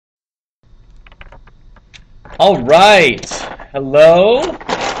All right. Hello.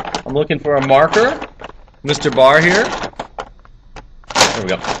 I'm looking for a marker. Mr. Barr here. There we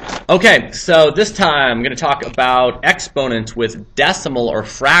go. Okay, so this time I'm going to talk about exponents with decimal or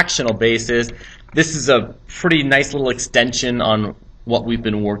fractional bases. This is a pretty nice little extension on what we've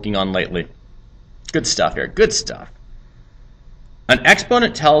been working on lately. Good stuff here. Good stuff. An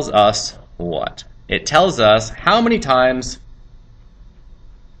exponent tells us what? It tells us how many times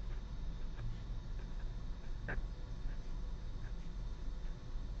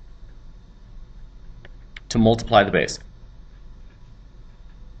to multiply the base.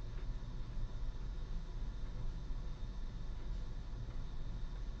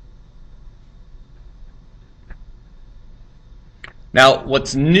 Now,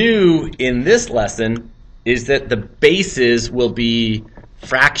 what's new in this lesson is that the bases will be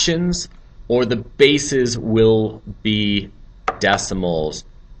fractions or the bases will be decimals.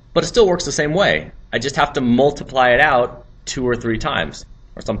 But it still works the same way. I just have to multiply it out 2 or 3 times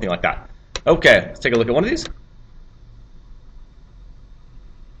or something like that. Okay, let's take a look at one of these.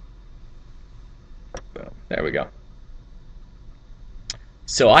 There we go.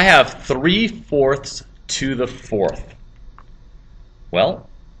 So I have 3/4 to the 4th. Well,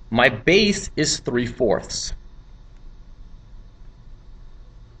 my base is 3/4.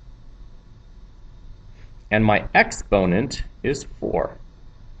 And my exponent is 4.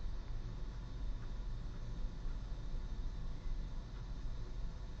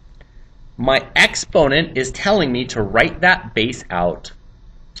 My exponent is telling me to write that base out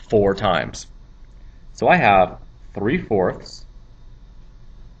 4 times. So I have 3/4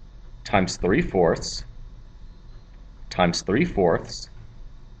 times 3/4 times 3/4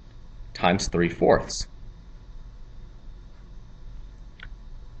 times 3/4.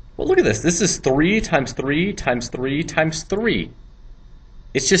 Well, look at this. This is 3 times 3 times 3 times 3.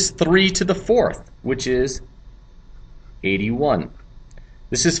 It's just 3 to the 4th, which is 81.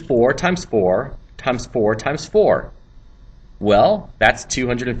 This is 4 times 4 times 4 times 4. Well, that's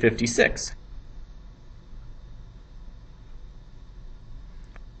 256.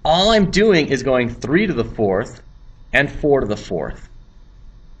 All I'm doing is going 3 to the 4th and 4 to the 4th.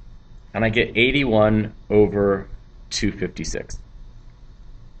 And I get 81 over 256.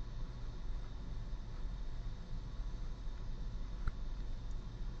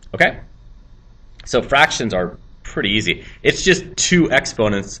 Okay? So fractions are pretty easy. It's just 2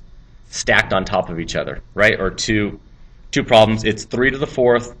 exponents stacked on top of each other, right? Or two problems. It's 3 to the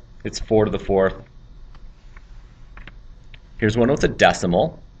 4th, it's 4 to the 4th. Here's one with a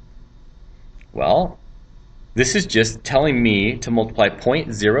decimal. Well, this is just telling me to multiply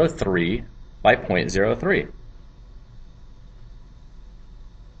 0.03 by 0.03.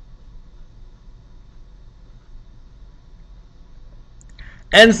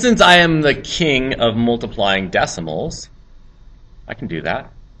 And since I am the king of multiplying decimals, I can do that.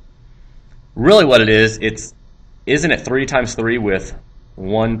 Really what it is, isn't it 3 times 3 with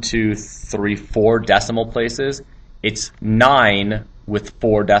 1, 2, 3, 4 decimal places? It's 9 with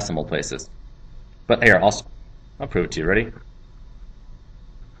 4 decimal places. But here, I'll prove it to you. Ready?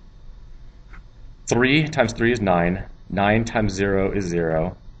 3 times 3 is 9. 9 times 0 is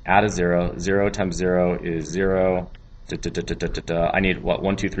 0. Add a 0. 0 times 0 is 0. I need, what,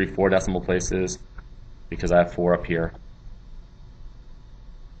 1, 2, 3, 4 decimal places because I have 4 up here.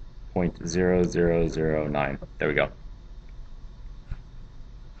 0.0009. There we go.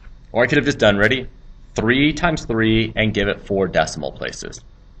 Or I could have just done, ready? 3 times 3 and give it 4 decimal places.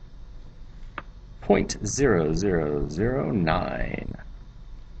 0.0009.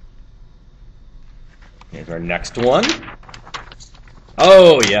 Here's our next one.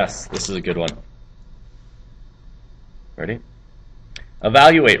 Oh, yes, this is a good one. Ready?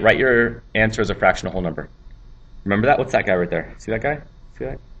 Evaluate. Write your answer as a fractional whole number. Remember that? What's that guy right there? See that guy? See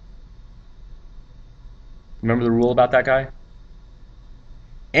that? Remember the rule about that guy?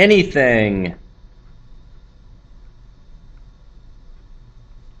 Anything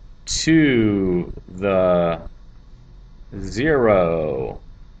to the 0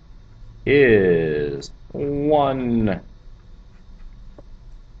 is 1.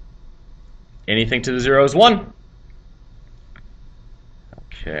 Anything to the 0 is 1.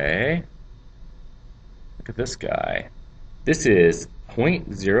 Okay. Look at this guy. This is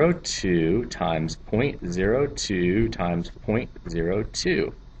 0.02 times 0.02 times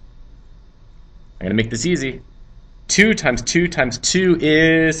 0.02. I'm going to make this easy. 2 times 2 times 2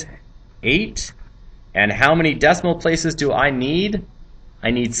 is 8. And how many decimal places do I need?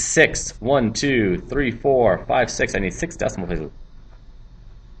 I need 6. 1, 2, 3, 4, 5, 6. I need 6 decimal places.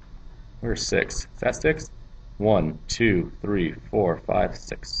 Where's 6? Is that 6? 1, 2, 3, 4, 5,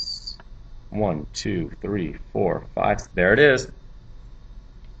 6. 1, 2, 3, 4, 5. There it is.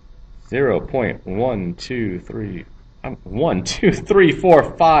 0.123 1, 2, 3,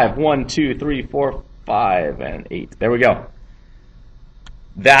 4, 5. 1, 2, 3, 4, 5, and 8. There we go.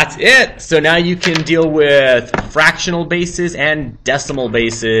 That's it. So now you can deal with fractional bases and decimal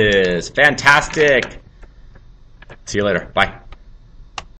bases. Fantastic. See you later. Bye.